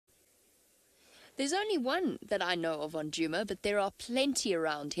There's only one that I know of on Djuma, but there are plenty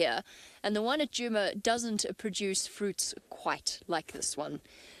around here. And the one at Djuma doesn't produce fruits quite like this one.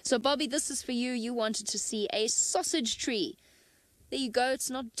 So, Bobby, this is for you. You wanted to see a sausage tree. There you go. It's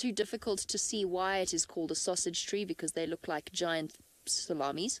not too difficult to see why it is called a sausage tree, because they look like giant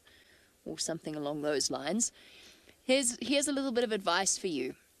salamis or something along those lines. Here's a little bit of advice for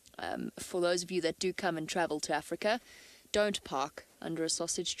you. For those of you that do come and travel to Africa, don't park under a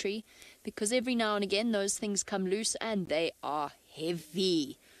sausage tree, because every now and again those things come loose and they are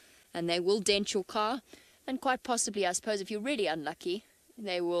heavy and they will dent your car, and quite possibly, I suppose, if you're really unlucky,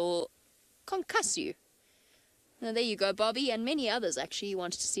 they will concuss you. Now there you go, Bobby, and many others actually. You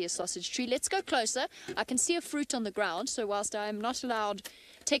wanted to see a sausage tree. Let's go closer. I can see a fruit on the ground, so whilst I am not allowed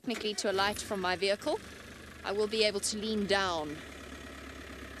technically to alight from my vehicle, I will be able to lean down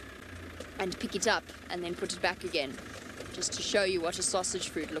and pick it up and then put it back again, just to show you what a sausage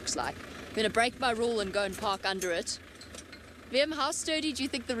fruit looks like. I'm going to break my rule and go and park under it. Vim, how sturdy do you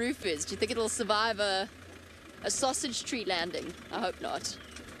think the roof is? Do you think it'll survive a sausage tree landing? I hope not.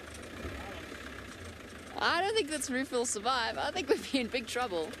 I don't think this roof will survive. I think we'd be in big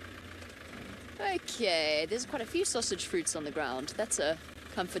trouble. Okay, there's quite a few sausage fruits on the ground. That's a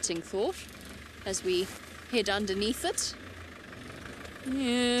comforting thought as we head underneath it.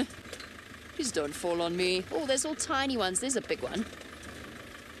 Yeah. Please don't fall on me. Oh, there's all tiny ones. There's a big one.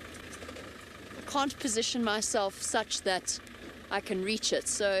 I can't position myself such that I can reach it.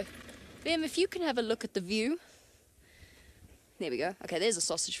 So, Bim, if you can have a look at the view. There we go. Okay, there's a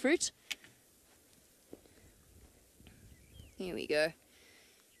sausage fruit. Here we go.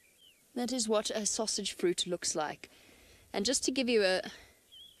 That is what a sausage fruit looks like. And just to give you a...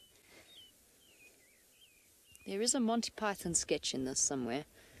 There is a Monty Python sketch in this somewhere.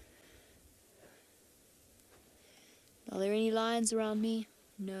 Are there any lions around me?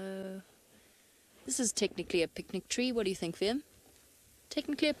 No. This is technically a picnic tree. What do you think, Vim?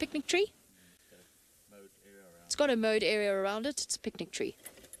 Technically a picnic tree? It's got a mowed area around it. It's a picnic tree.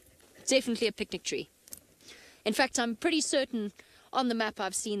 It's definitely a picnic tree. In fact, I'm pretty certain on the map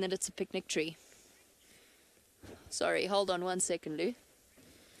I've seen that it's a picnic tree. Sorry, hold on 1 second, Lou.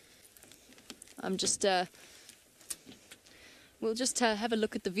 I'm just, we'll just have a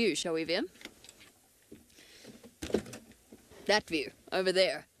look at the view, shall we, Vim? That view, over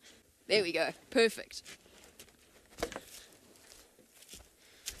there. There we go, perfect.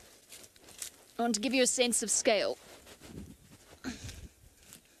 I want to give you a sense of scale.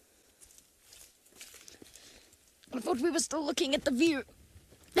 I thought we were still looking at the view.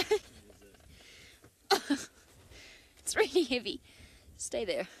 It's really heavy. Stay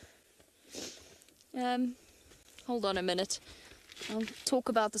there. Hold on a minute. I'll talk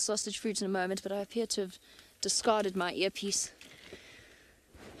about the sausage fruit in a moment, but I appear to have discarded my earpiece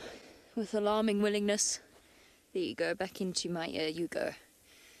with alarming willingness. There you go, back into my ear you go.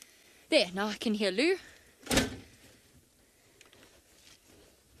 There, now I can hear Lou.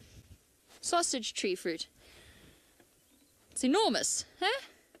 Sausage tree fruit. It's enormous, huh?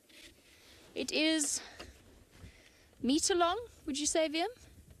 It is meter long, would you say, Vim?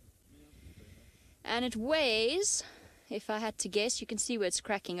 And it weighs, if I had to guess, you can see where it's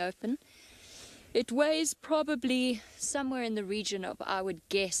cracking open. It weighs probably somewhere in the region of, I would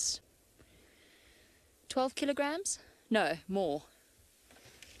guess, 12 kilograms? No, more.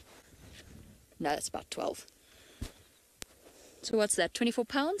 No, that's about 12. So what's that, 24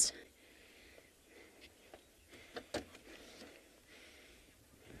 pounds?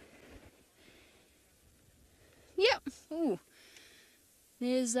 Yeah. Ooh.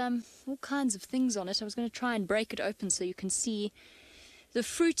 There's all kinds of things on it. I was going to try and break it open so you can see the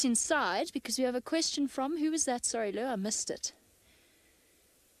fruit inside, because we have a question from, who was that? Sorry, Lou, I missed it.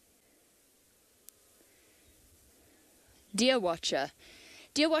 Deer Watcher.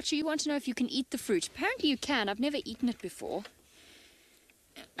 Deer Watcher, you want to know if you can eat the fruit. Apparently you can. I've never eaten it before.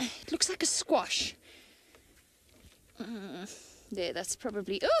 It looks like a squash. There, that's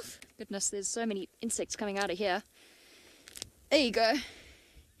probably... Oh, goodness, there's so many insects coming out of here. There you go.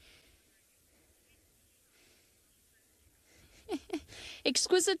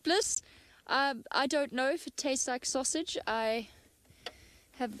 Exquisite bliss. I don't know if it tastes like sausage. I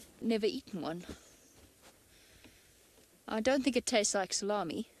have never eaten one. I don't think it tastes like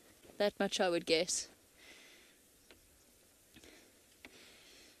salami. That much I would guess.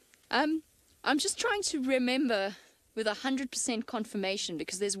 I'm just trying to remember with 100% confirmation,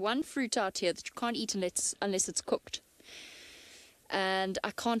 because there's one fruit out here that you can't eat unless it's cooked. And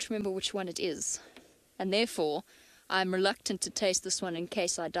I can't remember which one it is. And therefore, I'm reluctant to taste this one in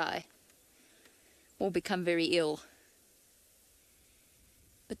case I die or become very ill.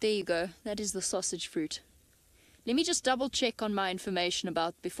 But there you go. That is the sausage fruit. Let me just double check on my information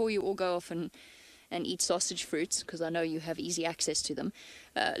about before you all go off and eat sausage fruits, because I know you have easy access to them.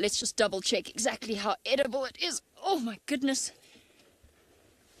 Let's just double check exactly how edible it is. Oh my goodness.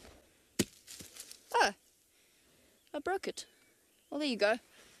 Oh, I broke it. Well, there you go.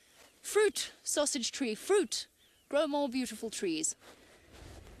 Fruit, sausage tree, fruit. Grow more beautiful trees.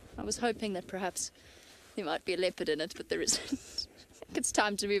 I was hoping that perhaps there might be a leopard in it, but there isn't. I think it's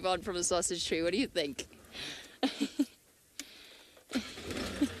time to move on from the sausage tree. What do you think?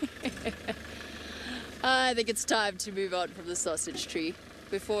 I think it's time to move on from the sausage tree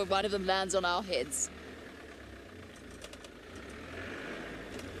before one of them lands on our heads.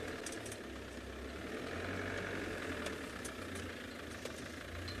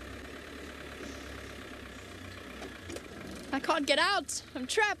 I can't get out. I'm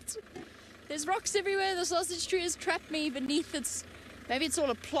trapped. There's rocks everywhere. The sausage tree has trapped me beneath its... Maybe it's all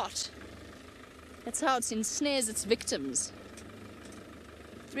a plot. That's how it ensnares its victims.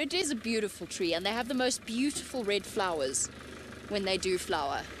 Red is a beautiful tree, and they have the most beautiful red flowers when they do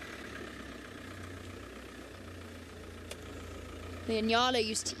flower. The Inyala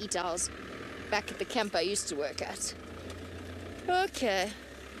used to eat ours back at the camp I used to work at. Okay.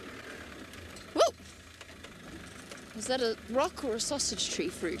 Whoa! Was that a rock or a sausage tree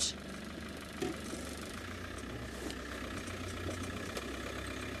fruit?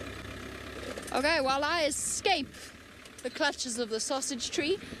 Okay, while I escape the clutches of the sausage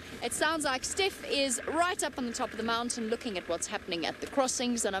tree, it sounds like Steph is right up on the top of the mountain looking at what's happening at the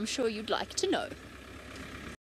crossings, and I'm sure you'd like to know.